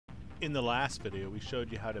In the last video, we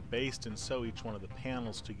showed you how to baste and sew each one of the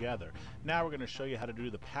panels together. Now we're going to show you how to do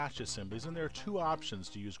the patch assemblies, and there are two options: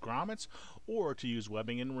 to use grommets or to use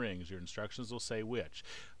webbing and rings. Your instructions will say which.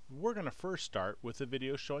 We're going to first start with a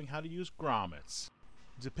video showing how to use grommets.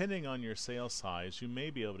 Depending on your sail size, you may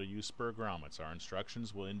be able to use spur grommets. Our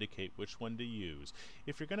instructions will indicate which one to use.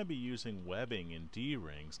 If you're going to be using webbing and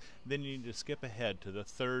D-rings, then you need to skip ahead to the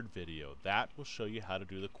third video. That will show you how to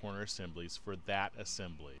do the corner assemblies for that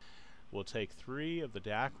assembly. We'll take 3 of the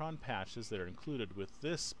Dacron patches that are included with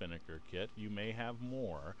this Spinnaker kit. You may have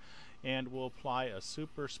more. And we'll apply a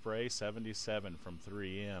Super Spray 77 from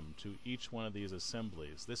 3M to each one of these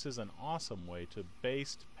assemblies. This is an awesome way to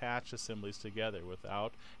baste patch assemblies together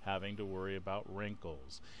without having to worry about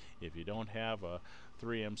wrinkles. If you don't have a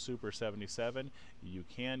 3M Super 77, you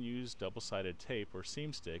can use double-sided tape or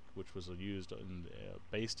seam stick, which was used in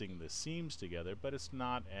basting the seams together, but it's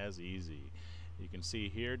not as easy. You can see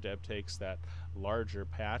here Deb takes that larger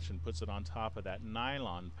patch and puts it on top of that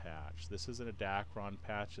nylon patch. This is a Dacron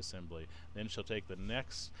patch assembly. Then she'll take the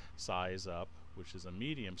next size up, which is a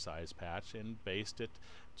medium size patch, and baste it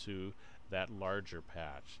to that larger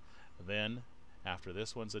patch. Then after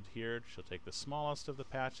this one's adhered, she'll take the smallest of the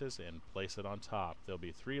patches and place it on top. There'll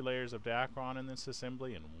be 3 layers of Dacron in this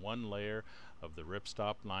assembly and 1 layer of the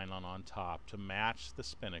ripstop nylon on top to match the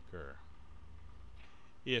Spinnaker.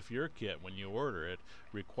 If your kit, when you order it,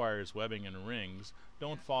 requires webbing and rings,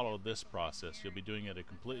 don't follow this process. You'll be doing it a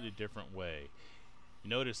completely different way.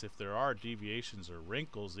 Notice if there are deviations or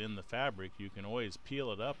wrinkles in the fabric, you can always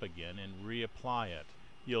peel it up again and reapply it.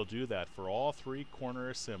 You'll do that for all 3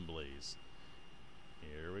 corner assemblies.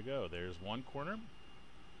 Here we go. There's one corner,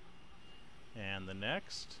 and the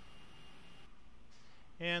next,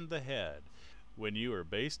 and the head. When you are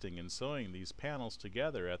basting and sewing these panels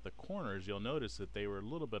together at the corners, you'll notice that they were a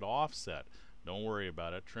little bit offset. Don't worry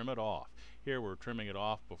about it, trim it off. Here we're trimming it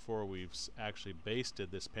off before we've actually basted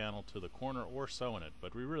this panel to the corner or sewn it,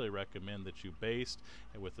 but we really recommend that you baste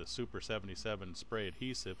with the Super 77 spray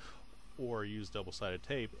adhesive or use double-sided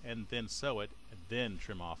tape and then sew it and then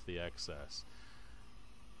trim off the excess.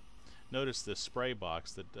 Notice this spray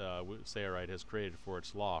box that Sailrite has created for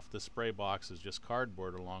its loft. This spray box is just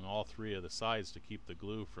cardboard along all 3 of the sides to keep the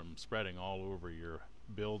glue from spreading all over your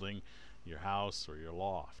building, your house, or your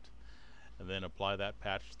loft. And then apply that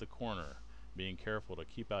patch to the corner, being careful to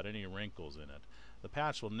keep out any wrinkles in it. The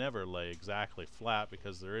patch will never lay exactly flat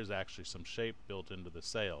because there is actually some shape built into the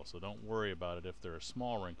sail, so don't worry about it if there are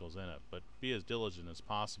small wrinkles in it, but be as diligent as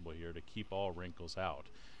possible here to keep all wrinkles out.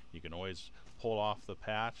 You can always pull off the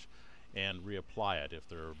patch and reapply it if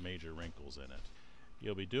there are major wrinkles in it.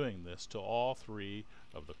 You'll be doing this to all 3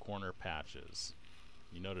 of the corner patches.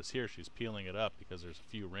 You notice here she's peeling it up because there's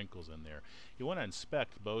a few wrinkles in there. You want to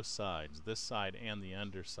inspect both sides, this side and the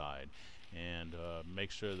underside, and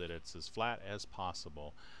make sure that it's as flat as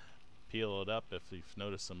possible. Peel it up if you've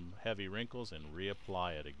noticed some heavy wrinkles and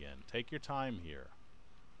reapply it again. Take your time here.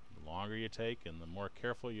 The longer you take and the more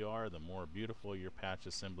careful you are, the more beautiful your patch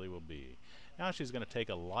assembly will be. Now she's going to take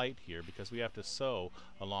a light here because we have to sew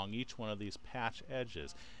along each one of these patch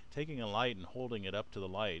edges. Taking a light and holding it up to the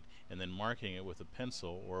light and then marking it with a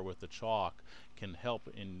pencil or with the chalk can help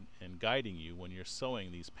in guiding you when you're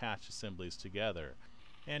sewing these patch assemblies together.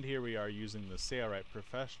 And here we are using the Sailrite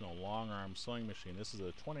Professional long arm sewing machine. This is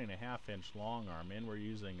a 20.5-inch long arm, and we're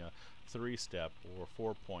using a 3-step or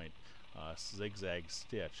 4-point zigzag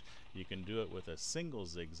stitch. You can do it with a single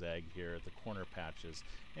zigzag here at the corner patches.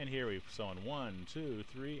 And here we've sewn 1, 2,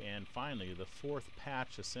 3, and finally the 4th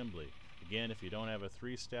patch assembly. Again, if you don't have a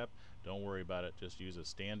 3-step, don't worry about it. Just use a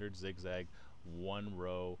standard zigzag, 1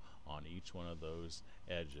 row on each one of those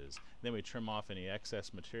edges. Then we trim off any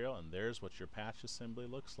excess material, and there's what your patch assembly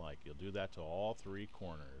looks like. You'll do that to all 3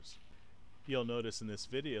 corners. You'll notice in this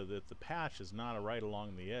video that the patch is not right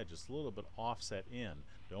along the edge. It's a little bit offset in.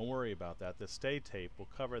 Don't worry about that. The stay tape will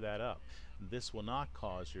cover that up. This will not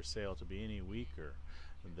cause your sail to be any weaker.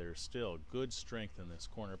 There's still good strength in this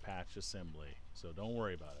corner patch assembly, so don't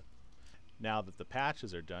worry about it. Now that the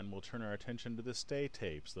patches are done, we'll turn our attention to the stay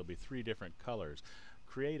tapes. There'll be 3 different colors.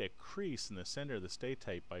 Create a crease in the center of the stay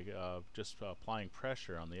tape by just applying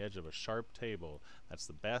pressure on the edge of a sharp table. That's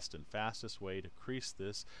the best and fastest way to crease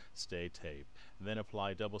this stay tape. And then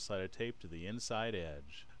apply double-sided tape to the inside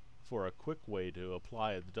edge. For a quick way to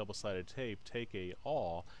apply the double-sided tape, take a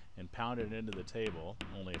awl and pound it into the table,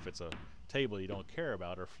 only if it's a table you don't care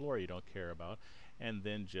about or floor you don't care about, and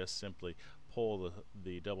then just simply pull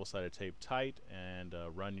the double-sided tape tight and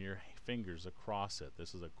run your fingers across it.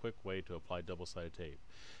 This is a quick way to apply double-sided tape.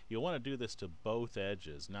 You'll want to do this to both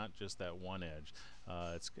edges, not just that one edge.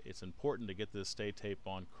 It's important to get this stay tape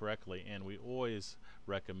on correctly, and we always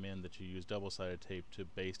recommend that you use double-sided tape to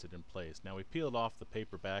baste it in place. Now, we peeled off the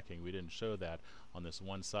paper backing. We didn't show that on this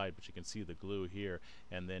one side, but you can see the glue here,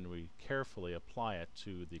 and then we carefully apply it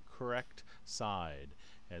to the correct side.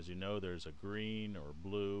 As you know, there's a green or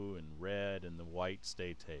blue and red and the white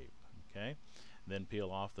stay tape. Okay, then peel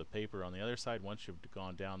off the paper on the other side once you've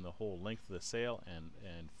gone down the whole length of the sail,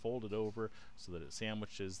 and fold it over so that it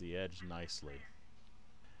sandwiches the edge nicely.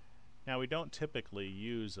 Now, we don't typically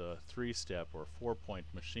use a 3-step or 4-point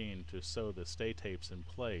machine to sew the stay tapes in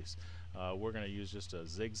place. We're going to use just a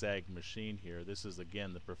zigzag machine here. This is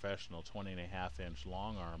again the professional 20.5-inch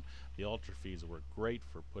long arm. The ultra feeds work great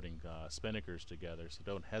for putting spinnakers together, so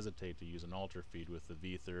don't hesitate to use an ultra feed with the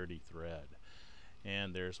V30 thread.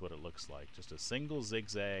 And there's what it looks like, just a single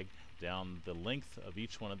zigzag down the length of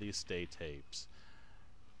each one of these stay tapes.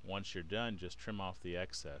 Once you're done, just trim off the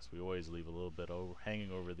excess. We always leave a little bit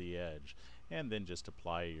hanging over the edge, and then just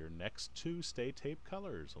apply your next 2 stay tape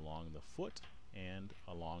colors along the foot and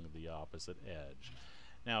along the opposite edge.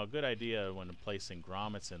 Now, a good idea when placing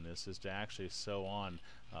grommets in this is to actually sew on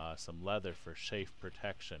some leather for chafe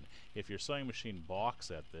protection. If your sewing machine balks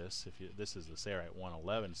at this, this is the Sailrite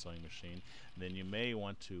 111 sewing machine, then you may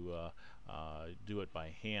want to do it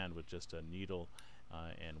by hand with just a needle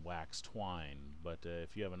and wax twine. But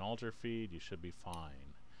if you have an alter feed, you should be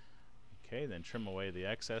fine. Okay, then trim away the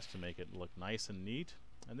excess to make it look nice and neat,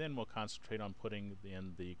 and then we'll concentrate on putting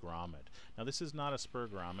in the grommet. Now, this is not a spur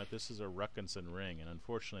grommet, this is a Ruckinson ring, and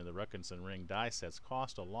unfortunately the Ruckinson ring die sets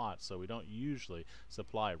cost a lot, so we don't usually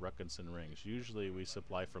supply Ruckinson rings. Usually we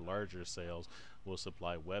supply, for larger sails, we'll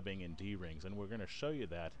supply webbing and D-rings, and we're going to show you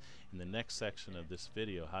that in the next section of this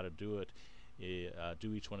video, how to do it.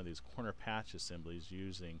 Do each one of these corner patch assemblies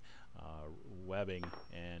using webbing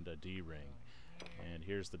and a D-ring. And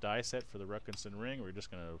here's the die set for the Ruckinson ring. We're just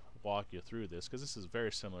going to walk you through this because this is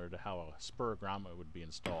very similar to how a spur grommet would be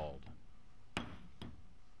installed.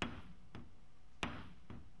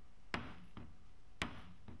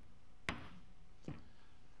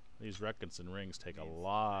 These Ruckinson rings take a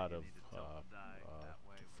lot of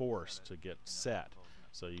force to get set.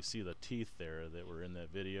 So you see the teeth there that were in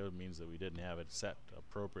that video. It means that we didn't have it set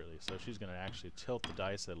appropriately. So she's going to actually tilt the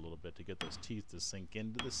die set a little bit to get those teeth to sink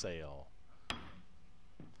into the sail.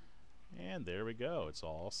 And there we go. It's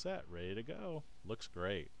all set, ready to go. Looks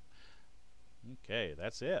great. Okay,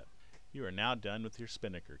 that's it. You are now done with your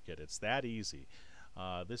Spinnaker kit. It's that easy.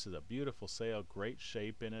 This is a beautiful sail, great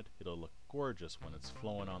shape in it. It'll look gorgeous when it's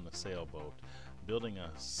flowing on the sailboat. Building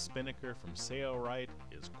a Spinnaker from Sailrite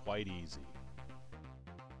is quite easy.